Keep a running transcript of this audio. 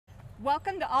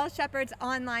Welcome to All Shepherds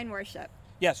Online Worship.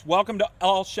 Yes, welcome to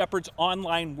All Shepherds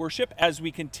Online Worship as we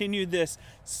continue this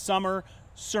summer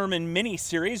sermon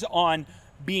mini-series on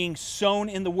being sown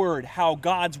in the Word, how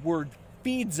God's Word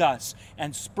feeds us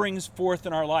and springs forth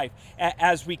in our life.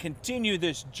 As we continue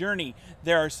this journey,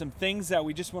 there are some things that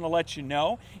we just want to let you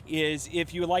know is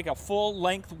if you would like a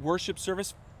full-length worship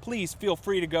service, please feel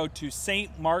free to go to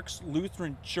St. Mark's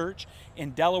Lutheran Church in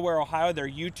Delaware, Ohio, their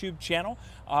YouTube channel,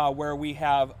 where we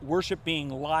have worship being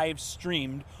live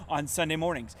streamed on Sunday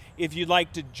mornings. If you'd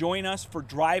like to join us for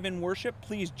drive-in worship,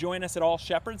 please join us at All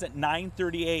Shepherds at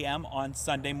 9:30 a.m. on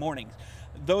Sunday mornings.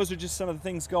 Those are just some of the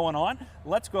things going on.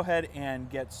 Let's go ahead and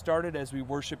get started as we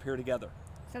worship here together.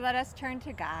 So let us turn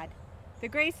to God. The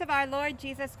grace of our Lord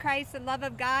Jesus Christ, the love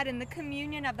of God, and the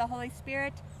communion of the Holy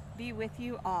Spirit be with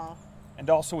you all. And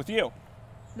also with you.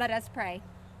 Let us pray.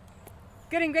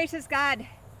 Good and gracious God,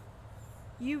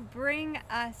 you bring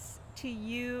us to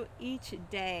you each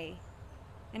day.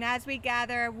 And as we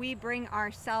gather, we bring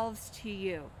ourselves to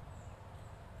you.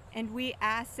 And we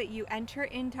ask that you enter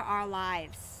into our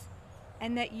lives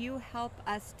and that you help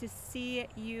us to see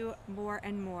you more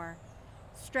and more.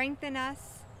 Strengthen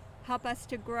us, help us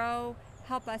to grow,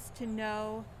 help us to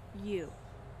know you,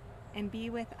 and be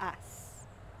with us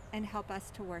and help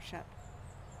us to worship.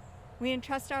 We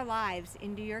entrust our lives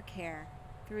into your care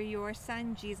through your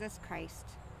Son, Jesus Christ.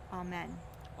 Amen.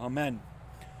 Amen.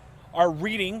 Our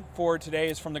reading for today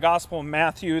is from the Gospel of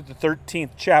Matthew, the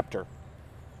 13th chapter.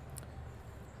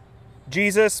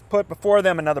 Jesus put before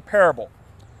them another parable.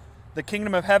 The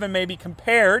kingdom of heaven may be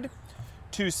compared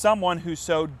to someone who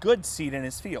sowed good seed in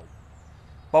his field.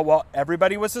 But while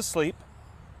everybody was asleep,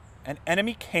 an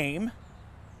enemy came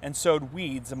and sowed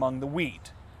weeds among the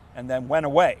wheat, and then went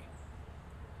away.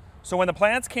 So when the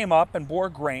plants came up and bore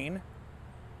grain,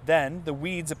 then the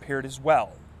weeds appeared as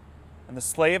well. And the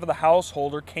slave of the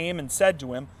householder came and said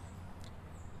to him,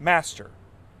 "Master,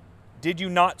 did you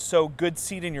not sow good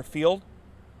seed in your field?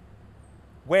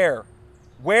 Where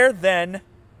then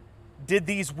did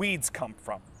these weeds come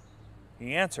from?"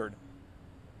 He answered,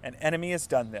 "An enemy has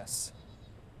done this."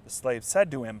 The slave said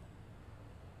to him,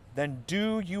 "Then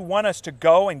do you want us to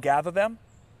go and gather them?"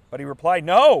 But he replied,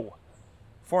 "No.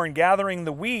 For in gathering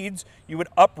the weeds, you would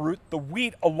uproot the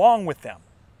wheat along with them.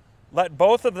 Let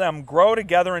both of them grow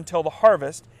together until the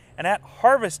harvest, and at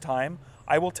harvest time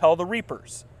I will tell the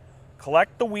reapers,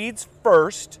 collect the weeds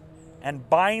first and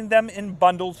bind them in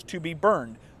bundles to be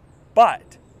burned,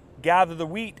 but gather the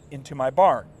wheat into my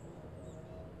barn."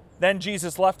 Then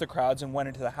Jesus left the crowds and went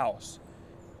into the house,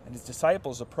 and his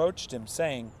disciples approached him,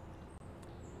 saying,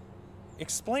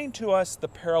 "Explain to us the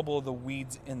parable of the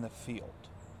weeds in the field."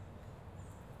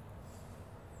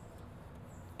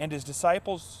 And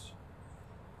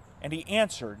he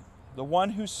answered, "The one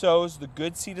who sows the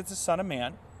good seed is the Son of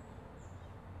Man.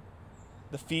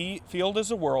 The field is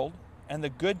the world, and the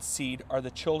good seed are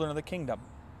the children of the kingdom.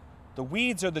 The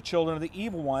weeds are the children of the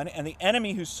evil one, and the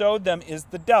enemy who sowed them is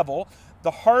the devil.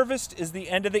 The harvest is the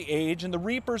end of the age, and the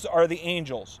reapers are the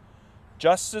angels.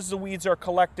 Just as the weeds are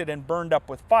collected and burned up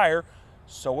with fire,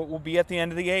 so it will be at the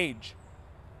end of the age.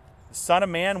 The Son of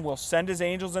Man will send his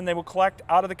angels, and they will collect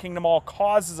out of the kingdom all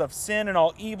causes of sin and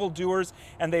all evildoers,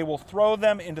 and they will throw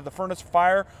them into the furnace of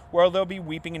fire, where there will be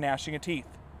weeping and gnashing of teeth.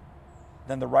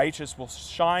 Then the righteous will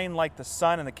shine like the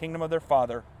sun in the kingdom of their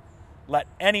Father. Let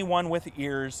anyone with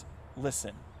ears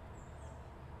listen."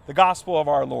 The Gospel of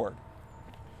our Lord.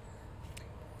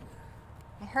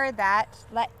 I heard that.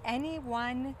 Let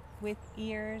anyone with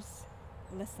ears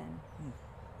listen.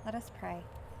 Let us pray.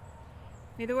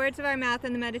 May the words of our mouth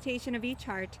and the meditation of each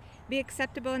heart be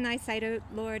acceptable in thy sight, O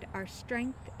Lord, our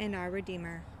strength and our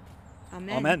Redeemer.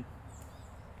 Amen. Amen.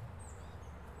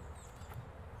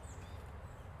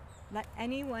 Let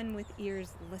anyone with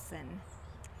ears listen.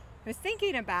 I was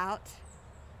thinking about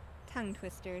tongue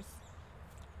twisters.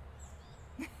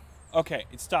 Okay,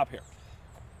 stop here.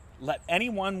 Let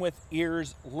anyone with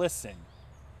ears listen.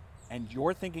 And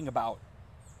you're thinking about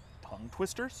tongue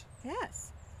twisters?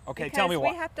 Yes. Okay, because tell me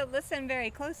what. we have to listen very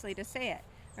closely to say it.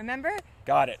 Remember?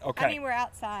 Got it, okay. I mean, we're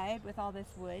outside with all this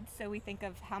wood, so we think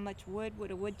of how much wood would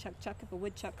a woodchuck chuck if a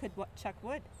woodchuck could chuck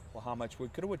wood. Well, how much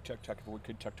wood could a woodchuck chuck if a wood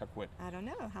could chuck wood? I don't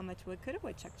know. How much wood could a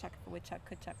woodchuck chuck if a woodchuck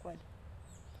could chuck wood?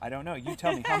 I don't know. You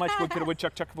tell me. How much wood could a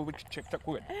woodchuck chuck if a woodchuck chuck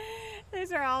wood?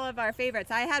 Those are all of our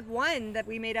favorites. I had one that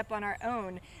we made up on our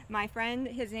own. My friend,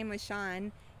 his name was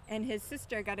Sean, and his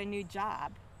sister got a new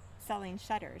job selling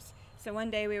shutters. So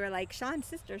one day we were like, Sean's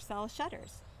sister sells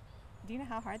shutters. Do you know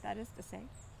how hard that is to say?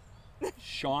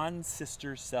 Sean's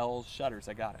sister sells shutters.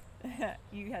 I got it.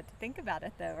 You had to think about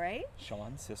it though, right?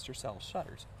 Sean's sister sells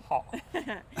shutters. Ha.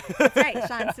 That's right.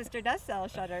 Sean's sister does sell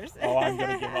shutters. Oh, I'm going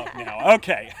to give up now.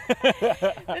 Okay.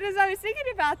 But as I was thinking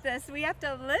about this, we have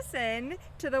to listen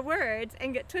to the words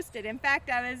and get twisted. In fact,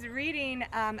 I was reading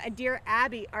a Dear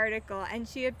Abby article, and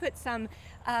she had put some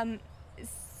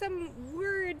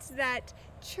words that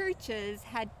churches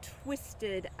had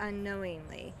twisted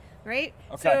unknowingly, right?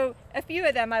 Okay. So a few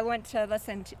of them I want to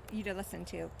you to listen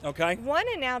to. Okay. One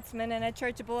announcement in a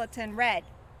church bulletin read,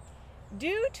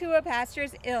 "Due to a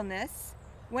pastor's illness,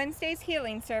 Wednesday's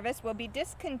healing service will be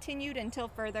discontinued until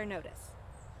further notice."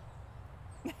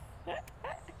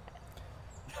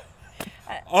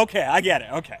 Okay, I get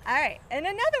it. Okay. All right. And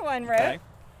another one wrote, Okay.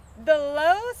 "The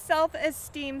low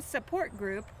self-esteem support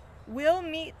group will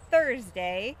meet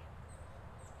Thursday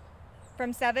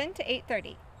from 7 to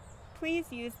 8:30.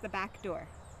 Please use the back door."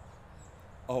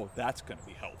 Oh, that's going to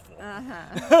be helpful.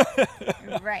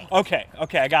 Right.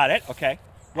 Okay, I got it. Okay.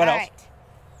 What All else?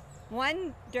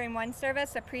 right. During one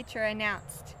service, a preacher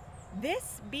announced,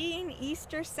 "This being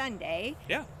Easter Sunday,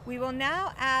 Yeah. we will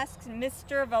now ask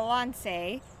Mr.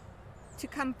 Valance to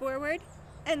come forward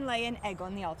and lay an egg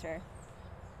on the altar."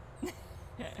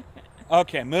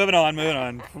 Okay, moving on.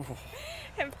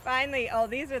 And finally,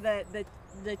 these are the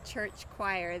church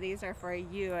choir. These are for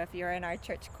you if you're in our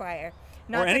church choir.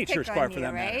 Not Or to any pick church on choir you, for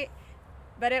that matter. right?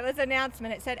 But it was an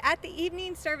announcement. It said, "At the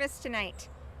evening service tonight,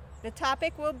 the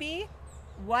topic will be,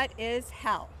 what is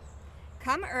hell?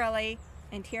 Come early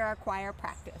and hear our choir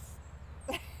practice."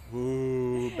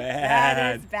 Ooh, bad.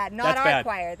 That is bad. Not That's our bad.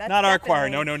 choir. That's not our choir.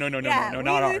 definitely- No, Yeah, not we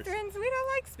ours. Lutherans, we don't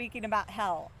like speaking about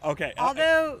hell. Okay.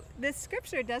 Although the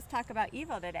scripture does talk about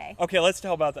evil today. Okay, let's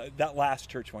tell about that last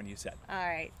church one you said. All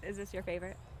right. Is this your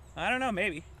favorite? I don't know,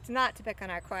 maybe. It's not to pick on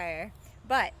our choir,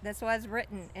 but this was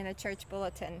written in a church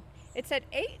bulletin. It said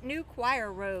 8 new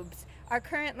choir robes are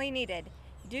currently needed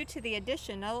due to the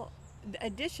addition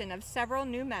of several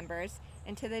new members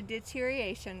and to the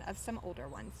deterioration of some older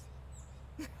ones.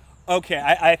 Okay,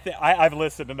 I've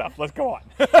listened enough. Let's go on.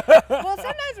 Well,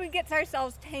 sometimes we get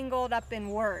ourselves tangled up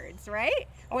in words, right?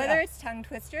 Oh, Whether yeah. it's tongue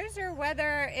twisters or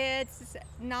whether it's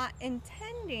not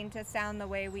intending to sound the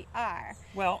way we are.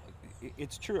 Well,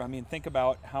 it's true. I mean, think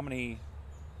about how many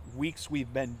weeks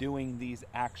we've been doing these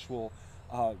actual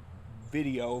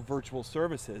video virtual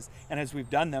services, and as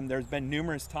we've done them, there's been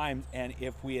numerous times, and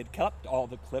if we had kept all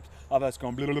the clips of us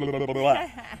going blah, blah, blah, blah, blah,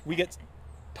 we get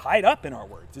tied up in our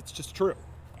words. It's just true.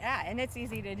 Yeah, and it's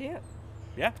easy to do.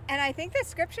 Yeah. And I think the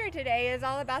scripture today is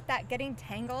all about that, getting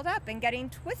tangled up and getting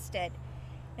twisted.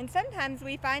 And sometimes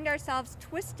we find ourselves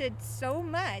twisted so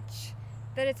much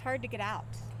that it's hard to get out.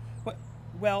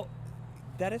 Well,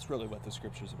 that is really what the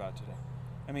scripture is about today.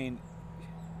 I mean,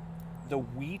 the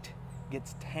wheat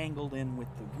gets tangled in with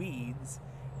the weeds,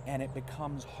 and it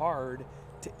becomes hard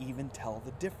to even tell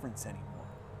the difference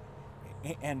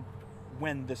anymore. And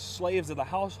when the slaves of the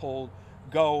household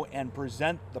go and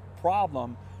present the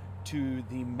problem to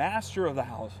the master of the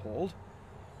household,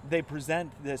 they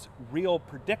present this real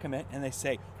predicament and they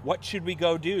say, "What should we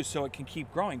go do so it can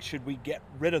keep growing? Should we get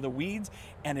rid of the weeds?"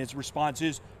 And his response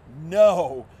is,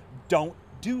 "No, don't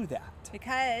do that."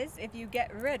 Because if you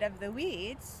get rid of the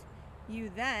weeds,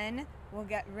 you then will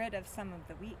get rid of some of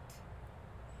the wheat.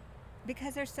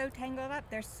 Because they're so tangled up,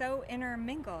 they're so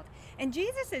intermingled. And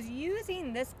Jesus is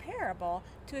using this parable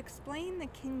to explain the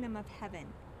kingdom of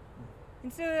heaven.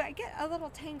 And so I get a little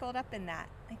tangled up in that.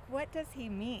 Like, what does he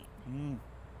mean?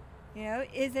 You know,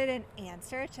 is it an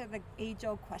answer to the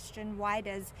age-old question, why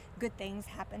does good things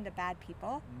happen to bad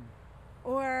people?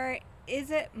 Or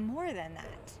is it more than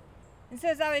that? And so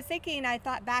as I was thinking, I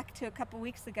thought back to a couple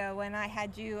weeks ago when I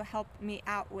had you help me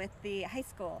out with the high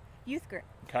school youth group.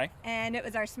 Okay. And it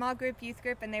was our small group youth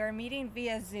group, and they were meeting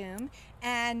via Zoom.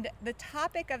 And the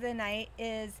topic of the night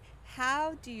is,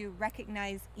 how do you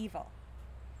recognize evil?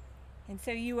 And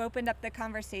so you opened up the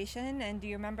conversation, and do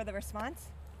you remember the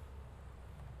response?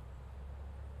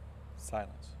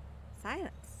 Silence.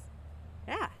 Silence.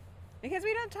 Yeah, because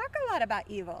we don't talk a lot about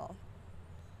evil.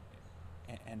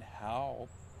 And how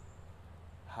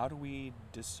do we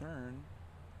discern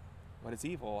what is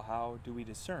evil? How do we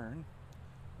discern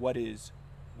what is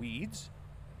weeds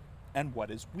and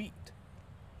what is wheat?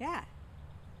 Yeah,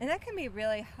 and that can be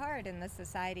really hard in the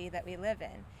society that we live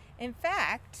in. In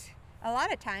fact, a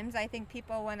lot of times I think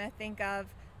people want to think of,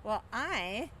 well,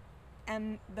 I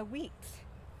am the wheat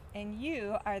and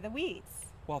you are the weeds.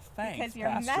 Well, thanks, because you're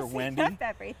Pastor messing Wendy. up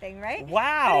everything, right?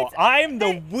 Wow, I'm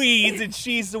the weeds and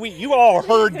she's the wheat. You all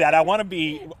heard that. I want to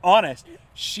be honest.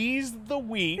 She's the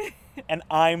wheat and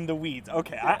I'm the weeds.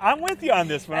 Okay, I'm with you on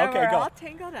this one. And Okay, we're go. all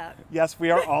tangled up. Yes,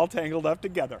 we are all tangled up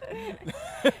together.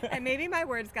 And maybe my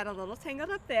words got a little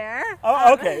tangled up there.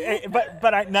 Oh, okay,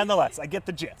 but nonetheless, I get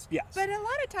the gist. Yes. But a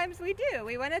lot of times we do.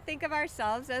 We want to think of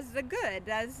ourselves as the good,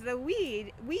 as the wheat,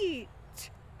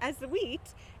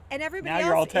 and everybody else Now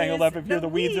you're all tangled is up if you're the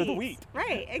weeds or the wheat.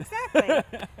 Right, exactly.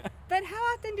 But how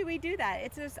often do we do that?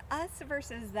 It's this us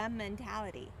versus them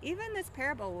mentality. Even this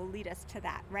parable will lead us to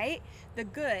that, right? The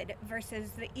good versus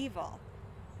the evil.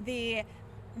 The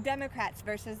Democrats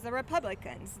versus the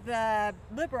Republicans. The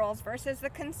liberals versus the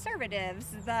conservatives.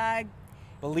 The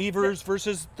Believers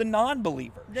versus the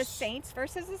non-believers. The saints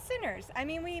versus the sinners. I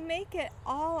mean, we make it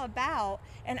all about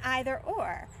an either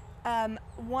or.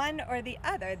 One or the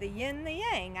other, the yin, the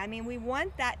yang. I mean, we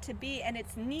want that to be, and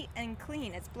it's neat and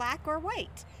clean. It's black or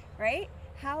white, right?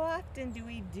 How often do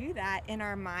we do that in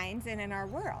our minds and in our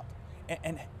world?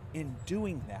 And in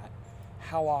doing that,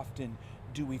 how often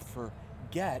do we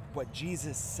forget what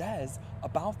Jesus says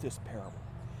about this parable?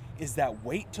 Is that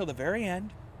wait till the very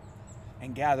end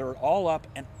and gather it all up,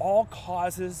 and all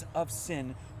causes of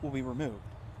sin will be removed.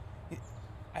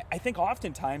 I think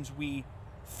oftentimes we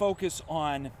focus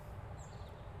on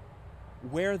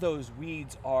where those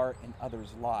weeds are in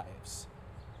others' lives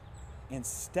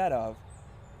instead of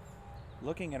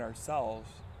looking at ourselves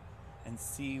and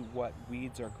see what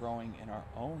weeds are growing in our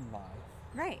own life.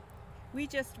 Right. We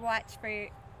just watched for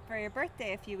your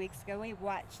birthday a few weeks ago, we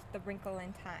watched The Wrinkle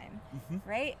in Time,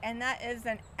 right? And that is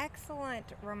an excellent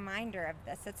reminder of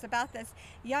this. It's about this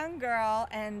young girl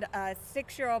and a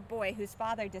 6-year-old boy whose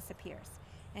father disappears.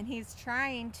 And he's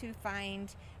trying to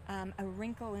find a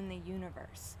wrinkle in the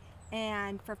universe.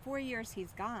 And for 4 years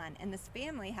he's gone, and this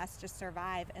family has to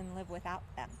survive and live without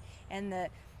them. And the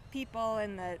people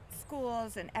in the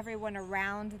schools and everyone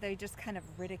around, they just kind of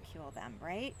ridicule them,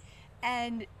 right?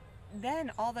 And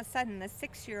then all of a sudden the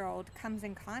 6-year-old comes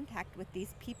in contact with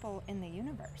these people in the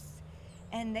universe,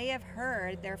 and they have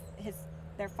heard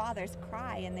their father's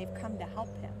cry, and they've come to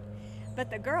help him. But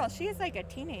the girl, she is like a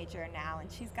teenager now, and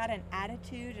she's got an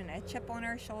attitude and a chip on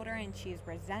her shoulder, and she's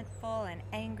resentful and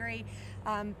angry.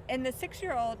 And the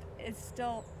 6-year-old is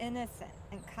still innocent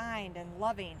and kind and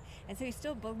loving, and so he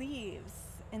still believes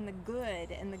in the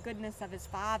good and the goodness of his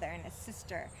father and his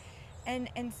sister.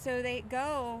 And so they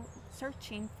go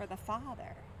searching for the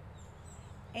father.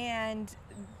 And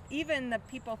even the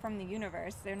people from the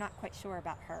universe, they're not quite sure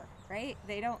about her, right?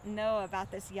 They don't know about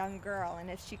this young girl and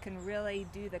if she can really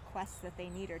do the quest that they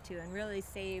need her to and really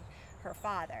save her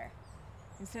father.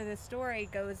 And so the story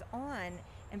goes on,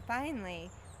 and finally,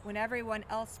 when everyone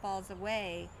else falls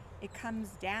away, it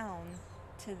comes down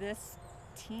to this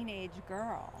teenage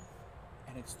girl.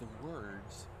 And it's the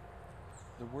words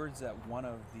that one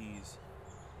of these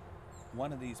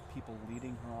people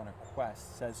leading her on a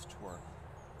quest says to her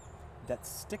that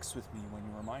sticks with me when you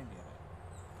remind me of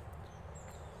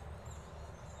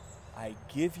it. I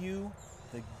give you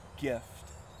the gift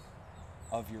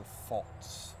of your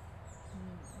faults.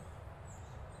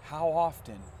 How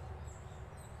often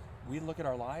we look at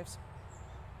our lives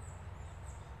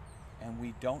and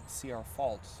we don't see our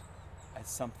faults as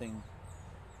something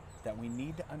that we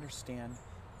need to understand,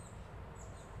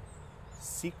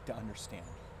 seek to understand,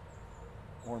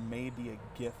 or may be a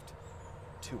gift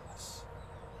to us.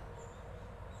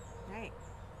 Right.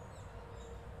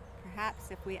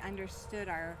 Perhaps if we understood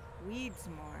our weeds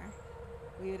more,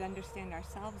 we would understand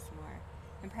ourselves more.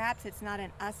 And perhaps it's not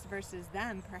an us versus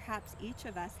them. Perhaps each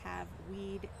of us have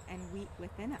weed and wheat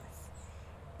within us.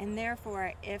 And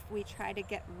therefore, if we try to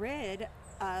get rid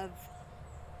of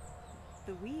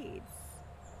the weeds,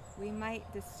 we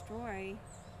might destroy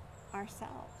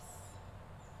ourselves.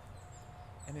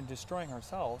 And in destroying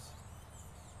ourselves,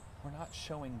 we're not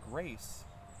showing grace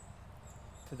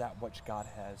to that which God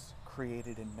has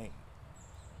created and made.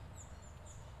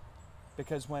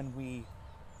 Because when we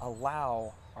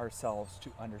allow ourselves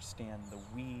to understand the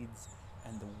weeds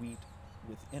and the wheat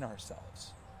within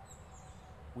ourselves,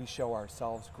 we show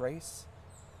ourselves grace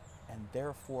and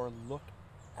therefore look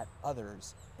at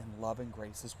others in love and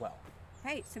grace as well.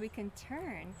 Right, so we can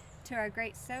turn to our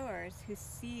great sowers who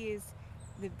sees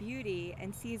the beauty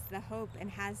and sees the hope and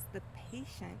has the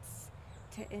patience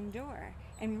to endure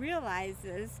and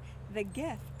realizes the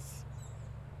gift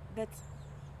that's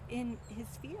in his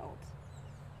field.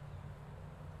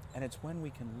 And it's when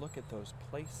we can look at those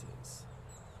places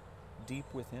deep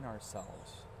within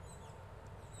ourselves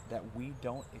that we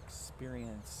don't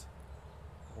experience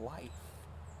life.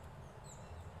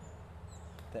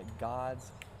 that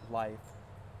God's life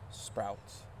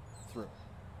sprouts through.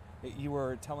 You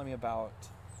were telling me about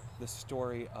the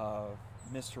story of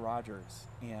Mr. Rogers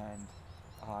and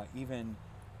even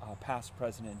past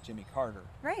President Jimmy Carter.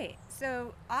 Right.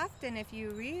 So often if you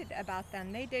read about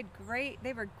them, they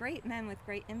were great men with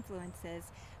great influences,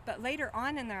 but later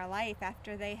on in their life,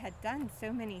 after they had done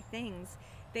so many things,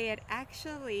 they had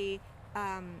actually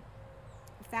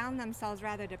found themselves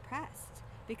rather depressed,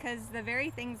 because the very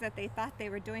things that they thought they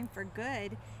were doing for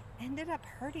good ended up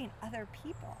hurting other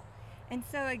people. And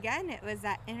so again, it was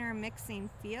that intermixing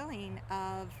feeling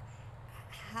of,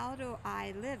 how do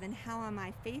I live and how am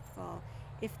I faithful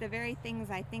if the very things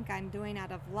I think I'm doing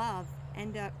out of love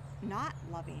end up not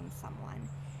loving someone?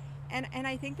 And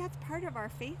I think that's part of our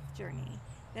faith journey,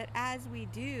 that as we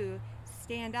do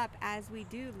stand up, as we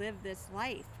do live this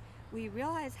life, we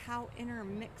realize how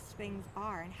intermixed things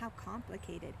are and how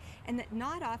complicated, and that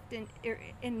often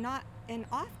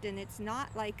it's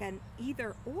not like an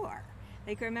either or.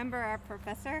 Like, remember our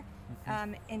professor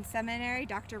in seminary,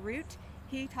 Dr. Root,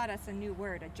 he taught us a new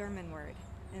word, a German word,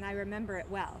 and I remember it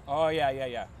well. Oh, yeah.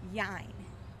 Jein.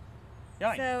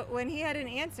 Jein. So when he had an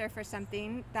answer for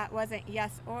something that wasn't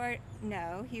yes or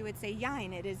no, he would say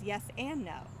jein, it is yes and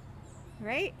no,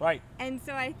 right? Right. And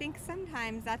so I think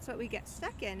sometimes that's what we get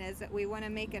stuck in, is that we want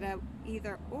to make it a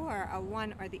either or, a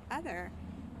one or the other,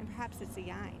 and perhaps it's a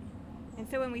jein. And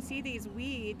so when we see these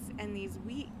weeds and these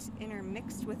wheat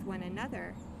intermixed with one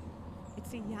another,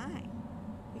 it's a jein.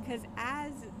 Because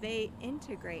as they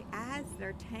integrate, as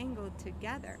they're tangled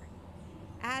together,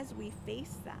 as we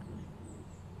face them,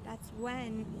 that's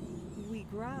when we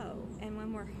grow and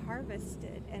when we're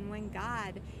harvested and when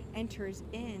God enters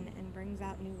in and brings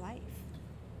out new life.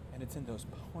 And it's in those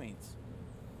points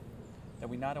that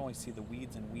we not only see the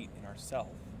weeds and wheat in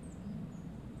ourselves,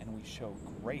 and we show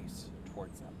grace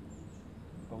towards them,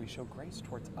 but we show grace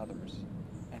towards others,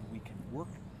 and we can work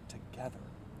together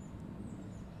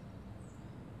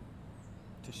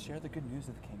to share the good news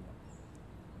of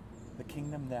the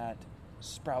kingdom that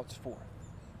sprouts forth,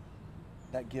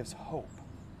 that gives hope,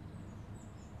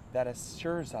 that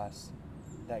assures us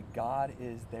that God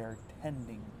is there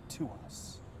tending to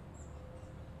us.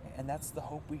 And that's the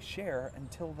hope we share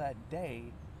until that day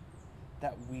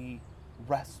that we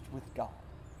rest with God.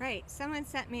 Right. Someone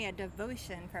sent me a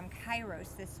devotion from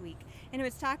Kairos this week, and it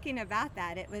was talking about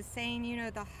that. It was saying,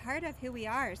 the heart of who we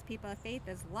are as people of faith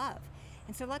is love.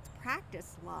 And so let's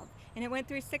practice love. And it went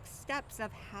through 6 steps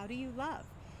of how do you love?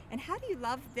 And how do you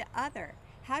love the other?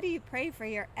 How do you pray for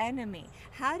your enemy?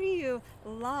 How do you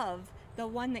love the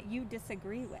one that you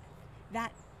disagree with?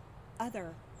 That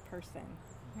other person,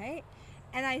 right?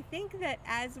 And I think that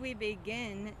as we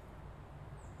begin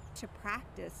to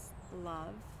practice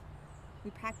love,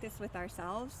 we practice with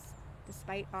ourselves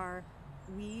despite our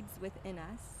weeds within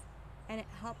us, and it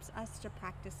helps us to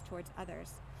practice towards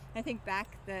others. I think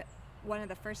back that one of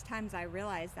the first times I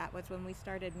realized that was when we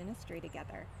started ministry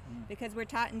together, because we're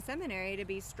taught in seminary to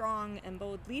be strong and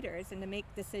bold leaders and to make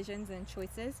decisions and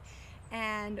choices.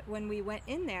 And when we went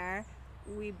in there,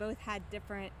 we both had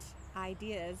different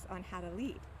ideas on how to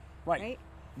lead. Right?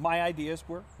 My ideas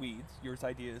were weeds, yours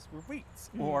ideas were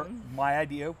wheats. Or my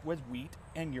idea was wheat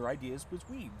and your ideas was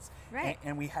weeds. Right.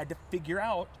 And we had to figure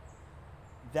out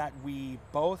that we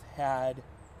both had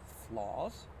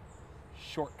flaws,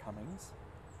 shortcomings,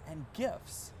 and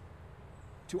gifts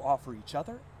to offer each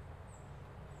other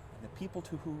and the people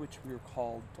to which we were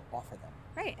called to offer them.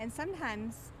 Right. And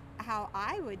sometimes how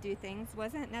I would do things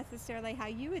wasn't necessarily how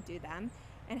you would do them,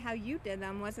 and how you did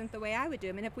them wasn't the way I would do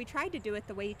them. And if we tried to do it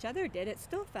the way each other did, it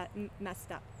still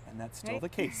messed up. And that's still the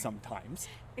case sometimes.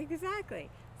 Exactly.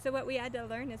 So what we had to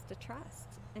learn is to trust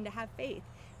and to have faith.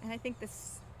 And I think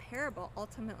this parable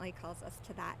ultimately calls us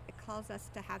to that. It calls us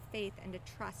to have faith and to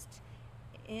trust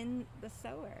in the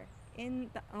sower, in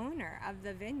the owner of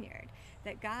the vineyard,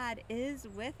 that God is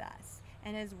with us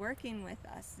and is working with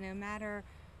us no matter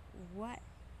what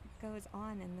goes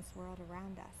on in this world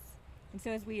around us. And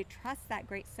so as we trust that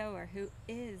great sower who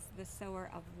is the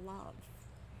sower of love,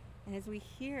 and as we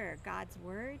hear God's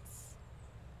words,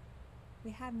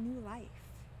 we have new life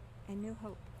and new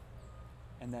hope.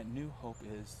 And that new hope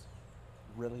is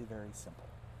really very simple.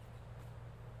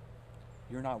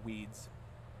 You're not weeds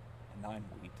and I'm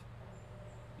wheat.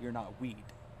 You're not weed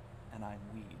and I'm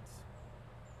weeds.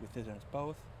 Within us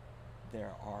both,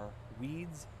 there are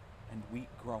weeds and wheat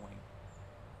growing,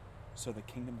 so the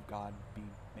kingdom of God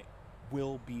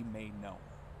will be made known.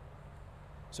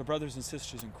 So brothers and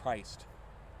sisters in Christ,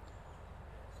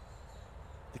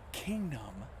 the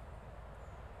kingdom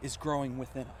is growing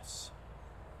within us.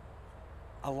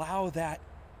 Allow that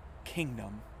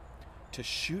kingdom to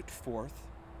shoot forth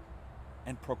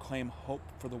and proclaim hope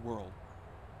for the world.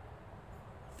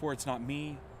 For it's not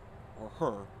me or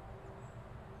her,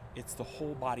 it's the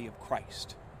whole body of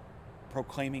Christ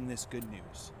proclaiming this good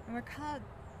news. And we're called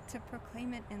to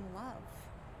proclaim it in love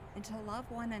and to love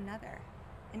one another.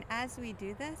 And as we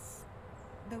do this,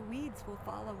 the weeds will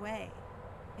fall away.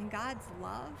 And God's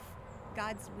love,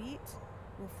 God's wheat,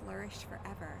 will flourish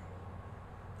forever.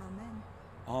 Amen.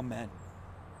 Amen.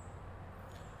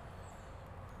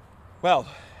 Well,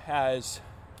 as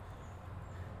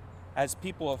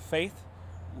people of faith,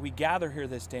 we gather here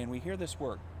this day and we hear this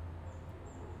word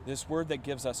that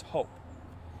gives us hope.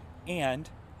 And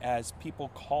as people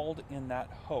called in that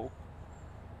hope,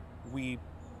 we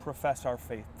profess our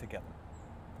faith together.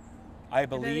 I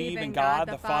believe in God,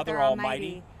 the Father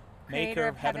Almighty, maker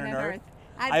of heaven and earth.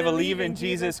 I believe in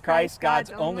Jesus Christ,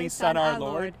 God's only Son, our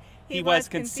Lord. He was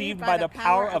conceived by the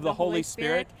power of the Holy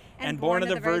Spirit and born of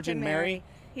the Virgin Mary.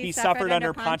 He suffered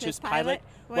under Pontius Pilate,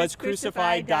 was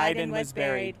crucified, died, and was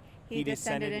buried. He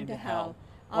descended into hell.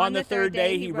 On the third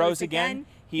day he rose again.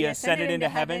 He ascended into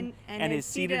heaven and is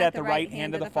seated at the right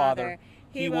hand of the Father.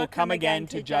 He will come again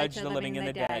to judge the living and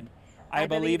the dead. I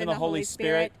believe in the Holy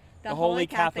Spirit, the Holy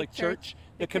Catholic Church,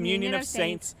 the communion of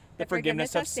saints, the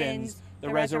forgiveness of sins, the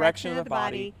resurrection of the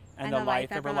body, and the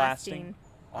life everlasting.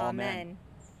 Amen.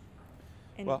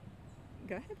 And Well,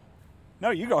 go ahead.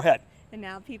 no, you go ahead. And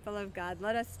now, people of God,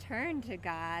 let us turn to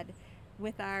God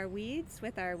with our weeds,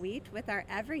 with our wheat, with our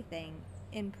everything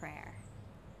in prayer.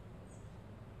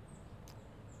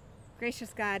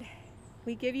 Gracious God,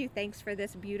 we give you thanks for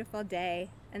this beautiful day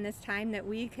and this time that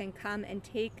we can come and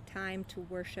take time to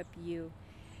worship you.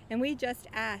 And we just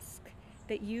ask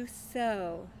that you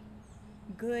sow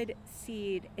good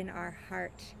seed in our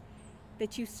heart,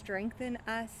 that you strengthen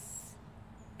us,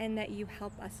 and that you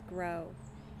help us grow.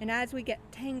 And as we get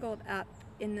tangled up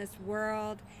in this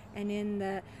world and in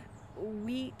the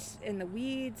wheat and the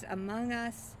weeds among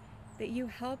us, that you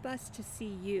help us to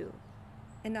see you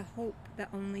and the hope that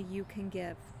only you can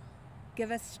give.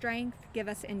 Give us strength, give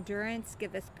us endurance,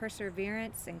 give us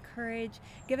perseverance and courage.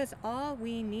 Give us all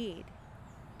we need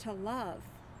to love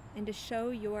and to show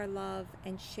your love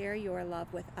and share your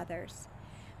love with others.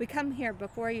 We come here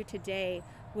before you today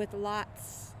with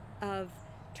lots of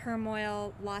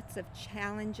turmoil, lots of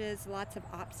challenges, lots of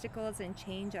obstacles and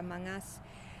change among us.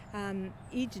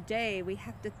 Each day we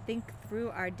have to think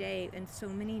through our day in so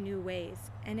many new ways,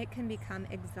 and it can become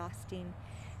exhausting.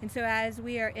 And so as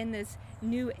we are in this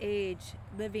new age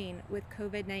living with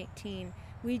COVID-19,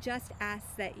 we just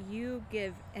ask that you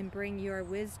give and bring your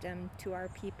wisdom to our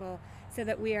people so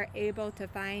that we are able to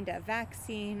find a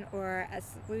vaccine or a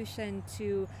solution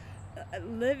to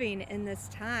living in this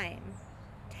time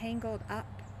tangled up.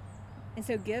 And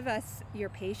so give us your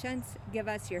patience, give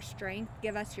us your strength,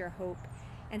 give us your hope,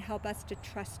 and help us to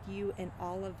trust you in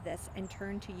all of this and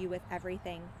turn to you with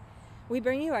everything. We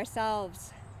bring you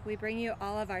ourselves. We bring you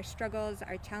all of our struggles,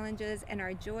 our challenges, and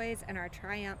our joys and our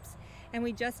triumphs. And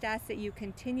we just ask that you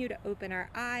continue to open our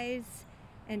eyes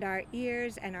and our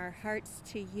ears and our hearts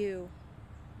to you.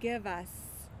 Give us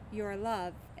your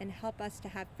love and help us to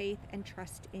have faith and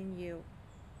trust in you.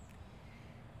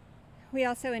 We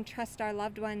also entrust our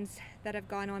loved ones that have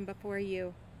gone on before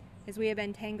you. As we have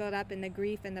been tangled up in the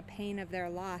grief and the pain of their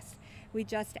loss, we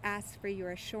just ask for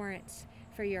your assurance,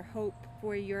 for your hope,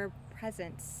 for your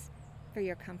presence, for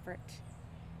your comfort.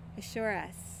 Assure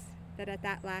us that at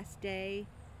that last day,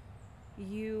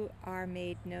 you are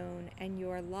made known and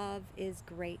your love is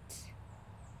great.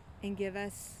 And give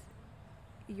us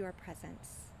your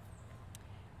presence.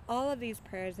 All of these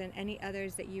prayers and any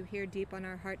others that you hear deep on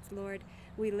our hearts, Lord,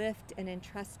 we lift and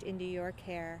entrust into your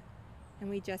care. And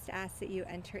we just ask that you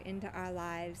enter into our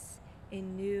lives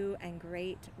in new and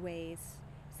great ways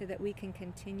so that we can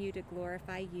continue to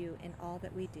glorify you in all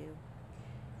that we do.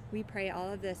 We pray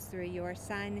all of this through your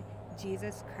Son,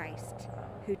 Jesus Christ,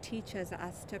 who teaches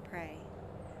us to pray.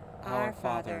 Our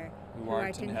Father, who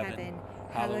art in heaven,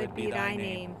 hallowed be thy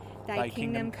name. Thy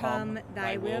kingdom come,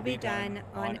 thy will be done,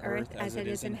 on earth as it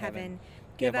is in heaven.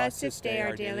 Give us this day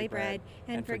our daily bread,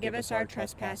 and forgive us our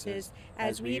trespasses,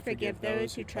 as we forgive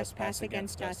those who trespass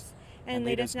against us. And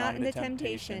lead us not into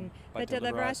temptation, but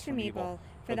deliver us from evil.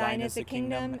 For thine is the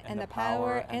kingdom, and the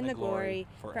power, and the glory,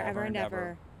 forever and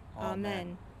ever.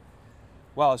 Amen.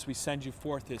 Well, as we send you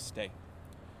forth this day,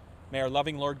 may our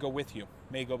loving Lord go with you.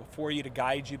 May he go before you to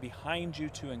guide you, behind you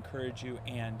to encourage you,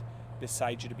 and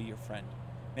beside you to be your friend.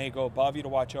 May he go above you to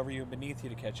watch over you, and beneath you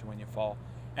to catch you when you fall.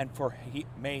 And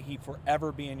may he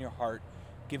forever be in your heart,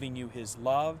 giving you his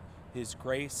love, his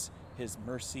grace, his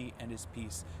mercy, and his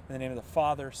peace. In the name of the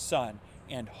Father, Son,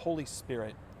 and Holy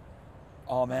Spirit.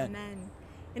 Amen. Amen.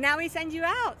 And now we send you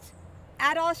out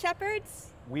At All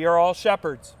Shepherds, we are all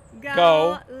shepherds.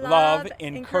 Go, love,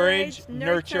 encourage,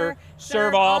 nurture,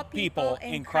 serve all people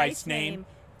in Christ's name.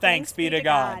 Thanks be to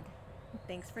God.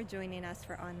 Thanks for joining us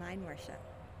for online worship.